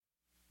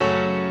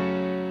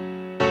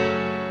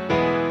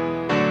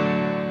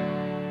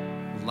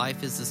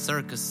Life is a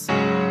circus.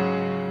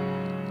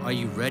 Are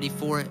you ready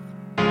for it?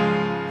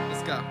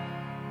 Let's go.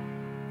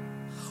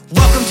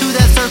 Welcome to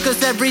that circus.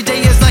 Every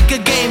day is like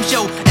a game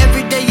show.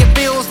 Every day it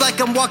feels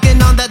like I'm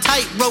walking on that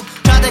tightrope.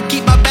 Try to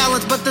keep my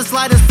balance, but the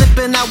slightest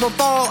slipping I will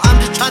fall.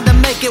 I'm just trying to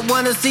make it,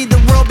 wanna see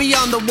the world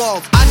beyond the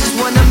walls. I just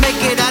wanna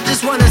make it, I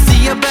just wanna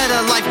see a better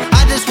life.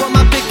 I just want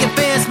my picket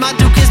fence, my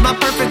Duke is my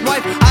perfect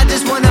wife. I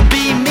just wanna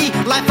be me,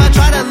 life I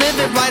try to live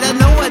it right. I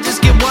know I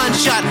just get one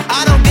shot,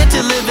 I don't get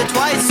to live it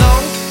twice. So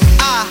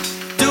I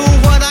do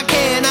what I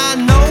can, I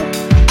know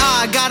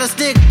I gotta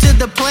stick to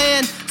the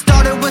plan.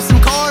 Started with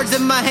some cards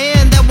in my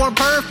hand that weren't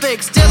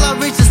perfect. Still I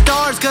reached the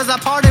stars cause I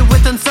parted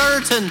with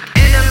uncertain.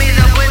 Enemies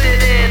I win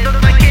it in,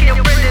 look like in your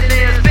printed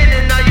in.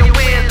 Spinning all your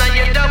wins, on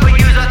your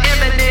W's or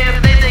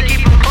M&M's. They say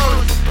keep them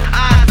close,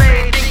 I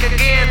say think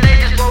again. They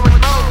just blowing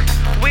smoke,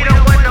 we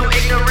don't want no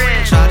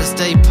ignorance. Try to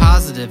stay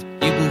positive,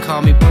 you can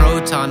call me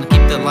Proton.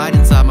 Keep the light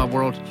inside my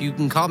world, you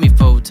can call me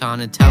Photon.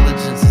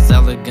 Intelligence is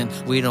elegant,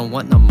 we don't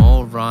want no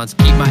morons.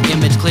 Keep my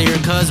image clear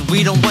cause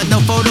we don't want no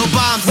photo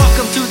bombs.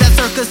 Welcome to that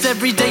circus,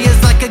 every day is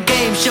like a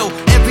game show.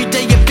 Every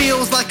day it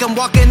feels like I'm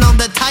walking on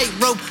the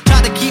tightrope.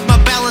 Try to keep my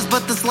balance,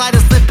 but the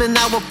slightest slipping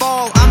I will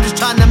fall. I'm just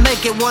trying to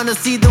make it, wanna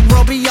see the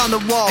world beyond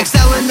the wall.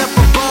 Excelling up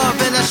above,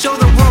 and I show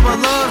the world my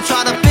love.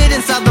 Try to fit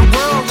inside the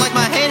world like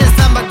my hand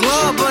inside my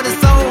glove, but it's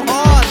so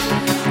hard.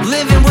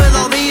 Living with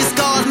all these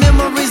scars,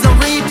 memories on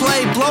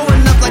replay,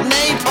 blowing up like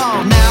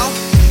napalm. Now,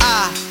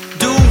 I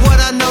do what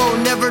I know,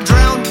 never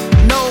drown.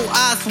 No,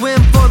 I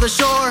swim for the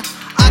shore.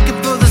 I can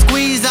feel the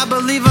squeeze, I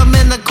believe I'm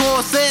in the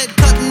corset.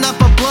 Cutting up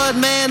a blood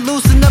man,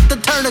 loosen up the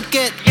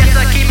tourniquet. Yes,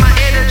 I keep my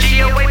energy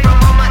away from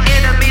all my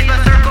enemies. My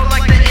circle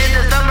like the end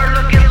of summer,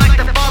 looking like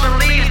the fallen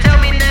leaves. Tell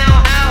me now,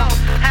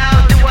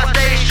 how do I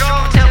stay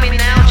strong? Tell me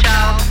now,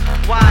 child,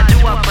 why do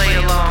I play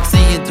along?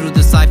 Seeing through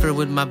the cipher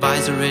with my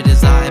visor, it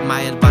is I.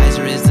 My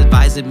advisor is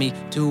advising me,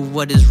 do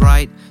what is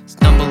right.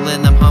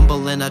 Stumbling, I'm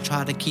humbling, I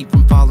try to keep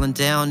from falling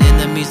down.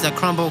 Enemies that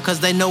crumble cause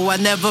they know I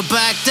never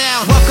back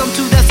down. Welcome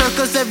to that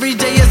circus, every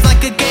day is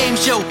like a game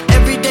show.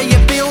 Every day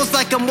it feels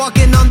like I'm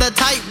walking on that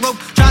tightrope.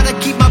 Try to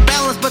keep my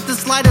balance, but the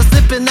slightest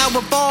slipping I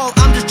will fall.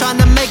 I'm just trying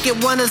to make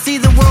it, wanna see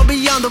the world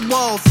beyond the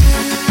walls.